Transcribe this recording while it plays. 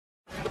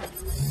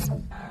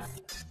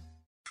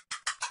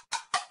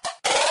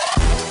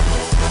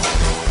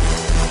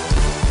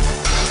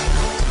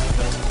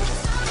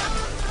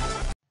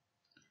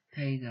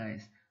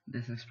Guys,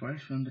 this is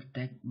Fresh from the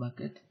Tech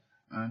Bucket,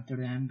 and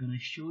today I'm gonna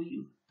show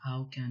you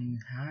how can you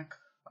hack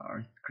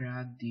or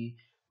crack the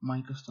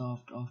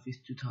Microsoft Office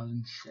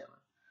 2007.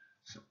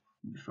 So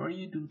before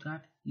you do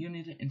that, you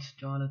need to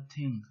install a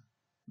thing.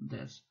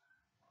 This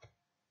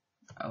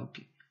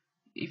okay.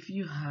 If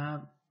you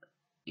have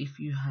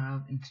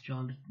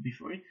installed it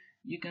before,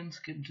 you can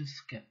skip this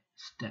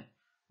step,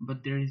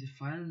 but there is a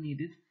file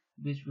needed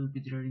which will be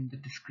there in the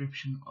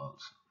description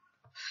also.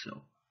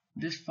 So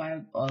this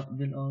file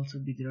will also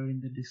be there in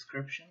the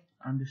description,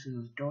 and this is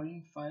a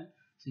torrent file,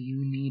 so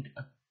you need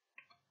a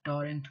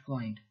torrent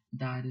client,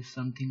 that is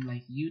something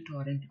like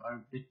uTorrent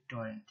or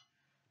BitTorrent.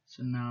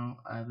 So now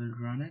I will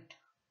run it.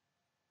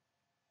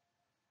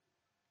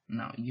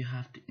 Now you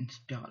have to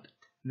install it.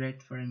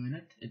 Wait for a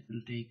minute, it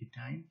will take a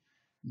time.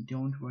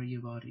 Don't worry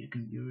about your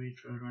computer,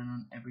 it will run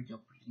on every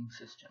operating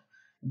system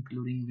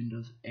including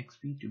Windows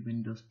XP to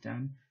Windows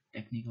 10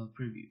 technical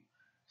preview.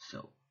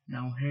 So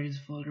now here is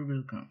folder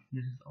will come.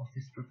 This is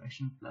Office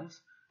Professional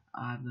Plus.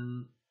 I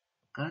will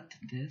cut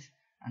this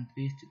and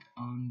paste it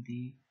on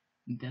the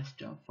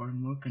desktop for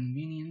more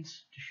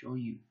convenience to show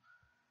you.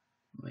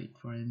 Wait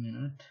for a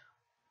minute.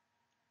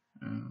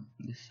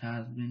 This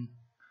has been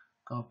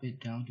copied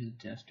down to the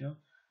desktop.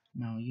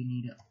 Now you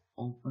need to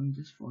open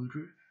this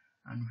folder,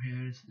 and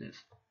here is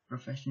this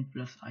Professional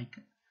Plus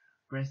icon.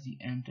 Press the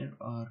enter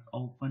or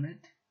open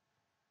it.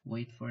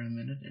 Wait for a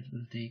minute, it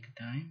will take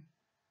time.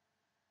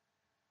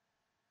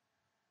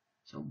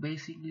 So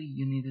basically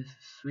you need to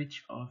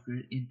switch off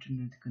your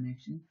internet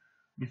connection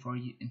before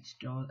you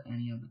install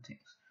any of the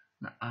things.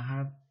 Now I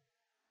have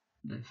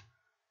this.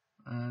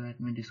 Let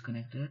me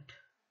disconnect it.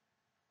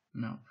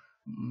 Now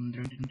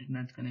there's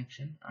internet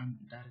connection, and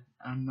that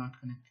I'm not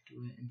connected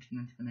to an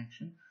internet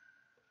connection.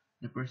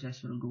 The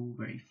process will go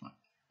very fine.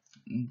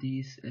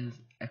 This is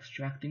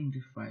extracting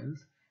the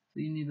files, so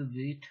you need to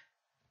wait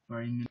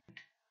for a minute.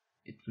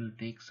 It will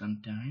take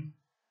some time.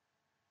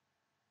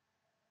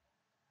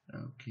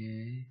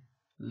 Okay,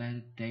 let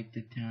it take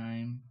the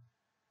time.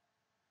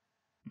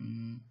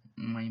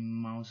 My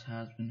mouse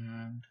has been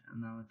hacked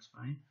and now it's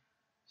fine.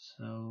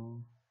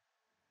 So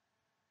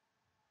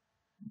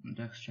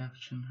the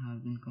extraction has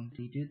been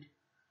completed.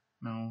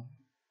 Now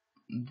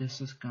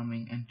this is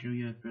coming. Enter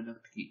your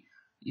product key.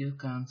 You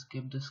can't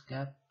skip the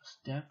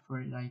step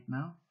for right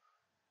now.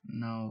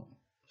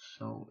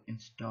 So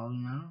install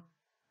now.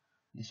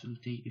 This will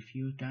take a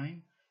few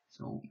time,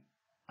 so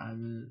I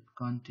will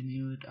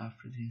continue it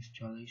after the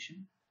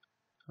installation.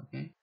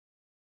 Okay,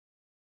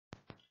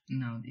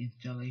 now the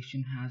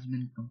installation has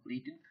been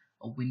completed.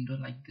 A window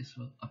like this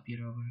will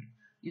appear over here.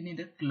 You need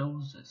to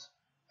close this.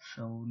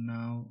 So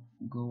now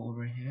go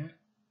over here,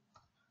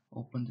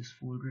 open this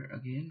folder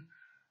again.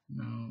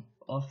 Now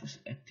Office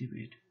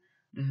activate.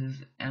 This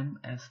is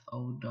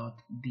mso.dll.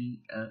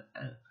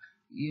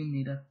 You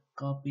need to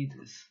copy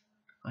this,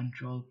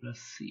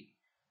 Ctrl+C,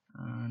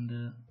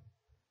 and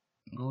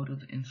go to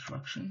the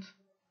instructions.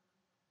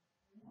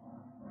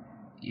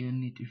 You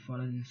need to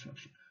follow the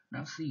instruction.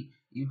 Now see,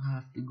 you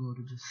have to go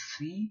to the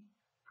C,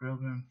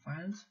 program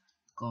files,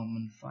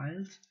 common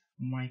files,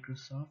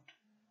 Microsoft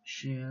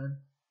shared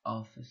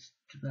Office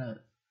 12.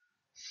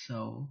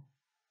 So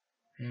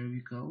here we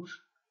go,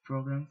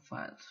 program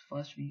files.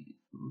 First we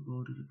will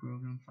go to the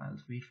program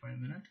files. Wait for a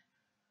minute.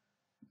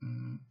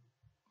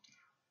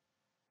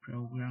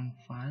 Program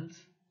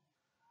files.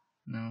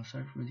 Now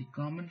search for the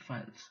common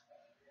files.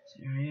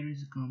 So here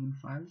is the common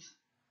files,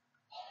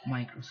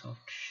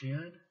 Microsoft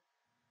shared,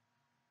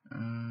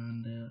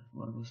 and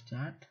what was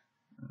that?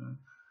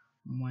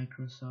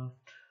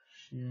 Microsoft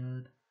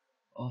shared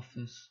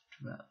Office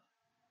 12.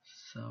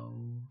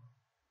 So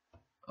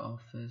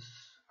Office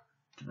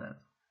 12.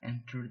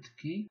 Enter the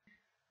key.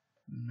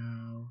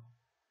 Now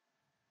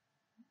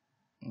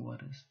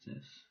what is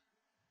this?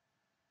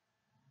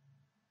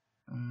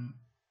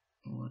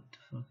 What the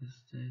fuck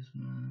is this,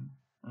 man?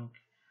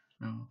 Okay,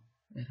 now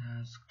it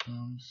has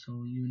come,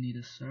 so you need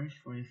to search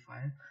for a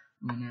file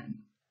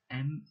named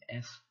mso.dll.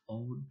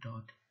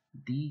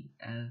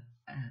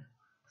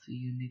 So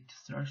you need to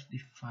search the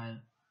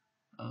file.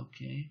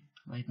 Okay,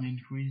 let me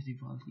increase the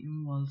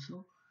volume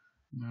also.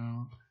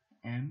 Now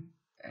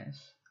mso.dll.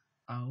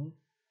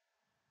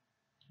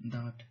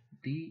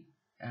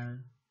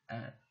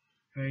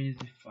 Here is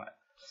the file.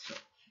 So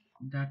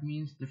that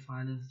means the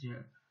file is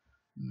there.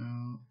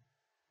 Now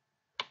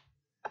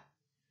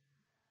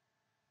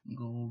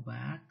go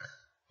back,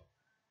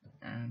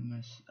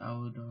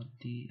 mso.dll.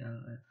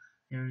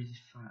 Here is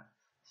the file.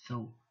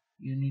 So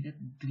you need to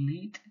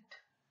delete it.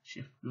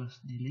 Shift+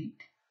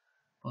 delete.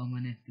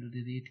 Permanently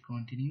delete.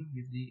 Continue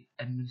with the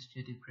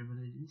administrative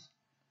privileges.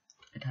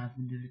 It has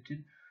been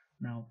deleted.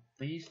 Now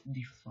paste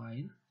the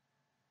file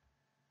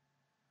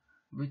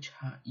which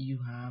you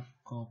have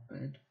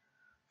copied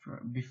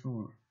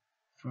before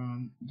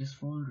from this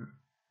folder.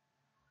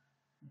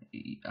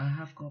 I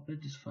have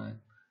copied this file.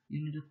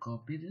 You need to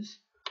copy this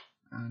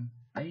and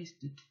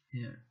paste it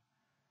here.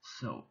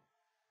 So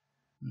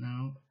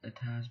now it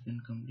has been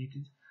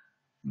completed.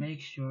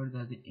 Make sure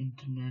that the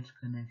internet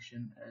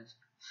connection is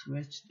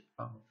switched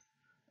off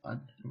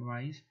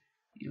otherwise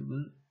you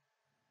will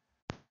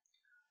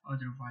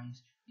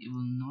otherwise you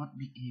will not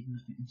be able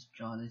to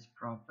install it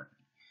properly.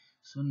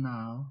 So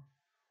now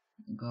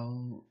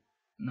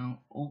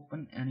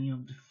open any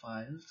of the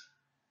files,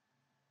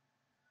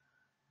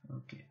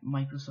 okay,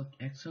 Microsoft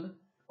Excel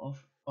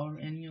of or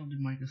any of the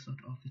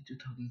Microsoft Office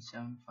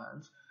 2007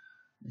 files.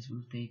 This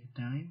will take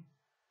time.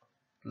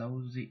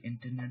 Close the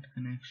internet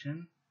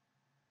connection,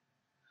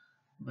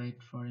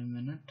 wait for a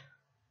minute.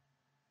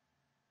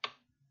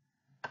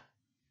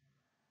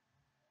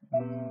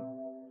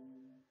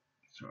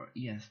 So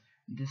yes,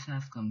 this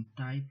has come.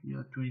 Type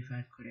your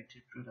 25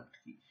 character product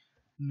key.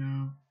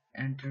 Now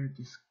enter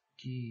this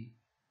key.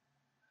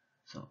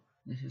 So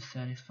this is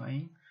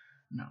satisfying.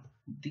 Now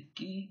the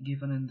key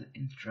given in the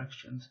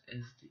instructions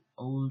is the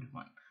old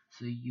one,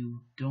 so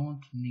you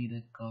don't need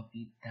to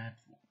copy that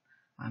one.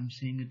 I'm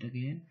saying it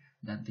again,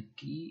 that the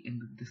key in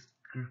the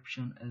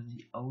description is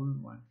the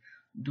old one.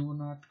 Do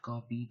not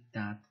copy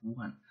that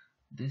one.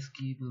 This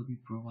key will be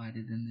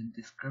provided in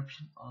the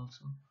description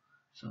also.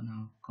 So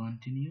now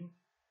continue.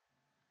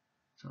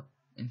 So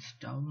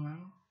install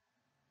now.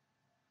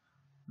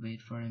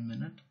 Wait for a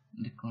minute.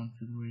 The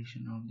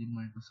configuration of the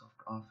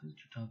Microsoft Office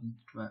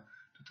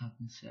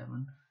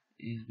 2007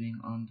 is being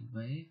on the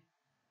way.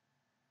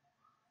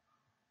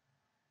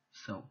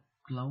 So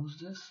close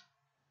this.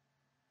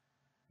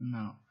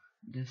 Now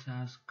this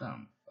has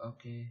come.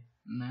 Okay,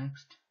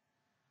 next.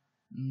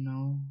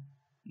 No,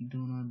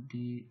 do not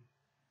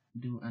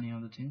do any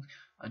other things.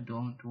 I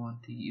don't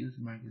want to use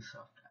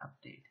Microsoft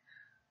Update.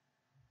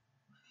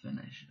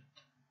 Finish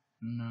it.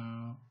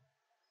 Now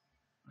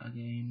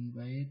again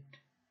wait.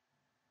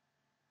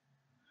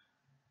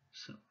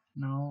 So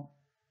now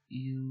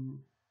you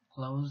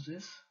close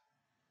this,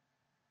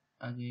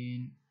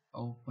 again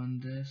open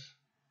this,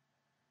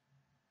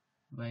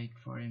 wait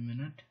for a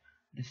minute.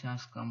 This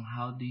has come.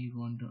 How do you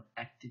want to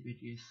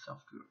activate your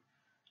software?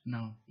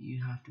 Now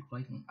you have to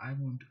click on I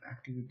want to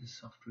activate the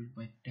software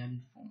by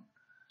telephone.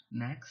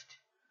 Next,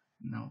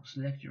 now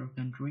select your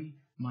country.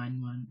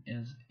 Mine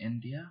is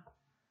India.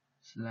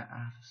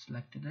 I've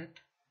selected it.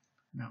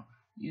 Now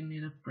you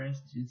need to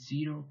press the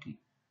 0 key.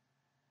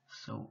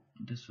 So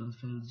this will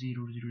fill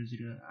 000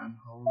 and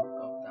hold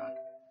up that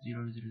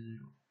 000.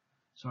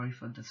 Sorry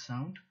for the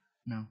sound.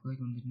 Now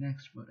click on the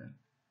next button.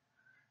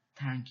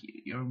 Thank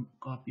you. Your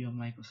copy of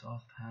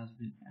Microsoft has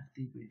been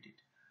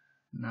activated.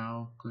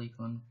 Now click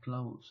on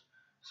close.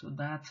 So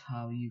that's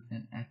how you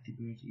can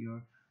activate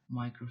your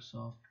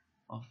Microsoft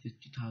Office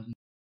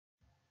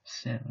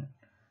 2007.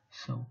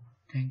 So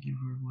thank you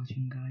for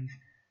watching, guys.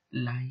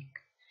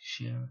 Like,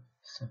 share,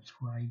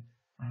 subscribe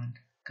and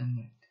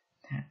comment.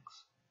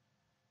 Thanks.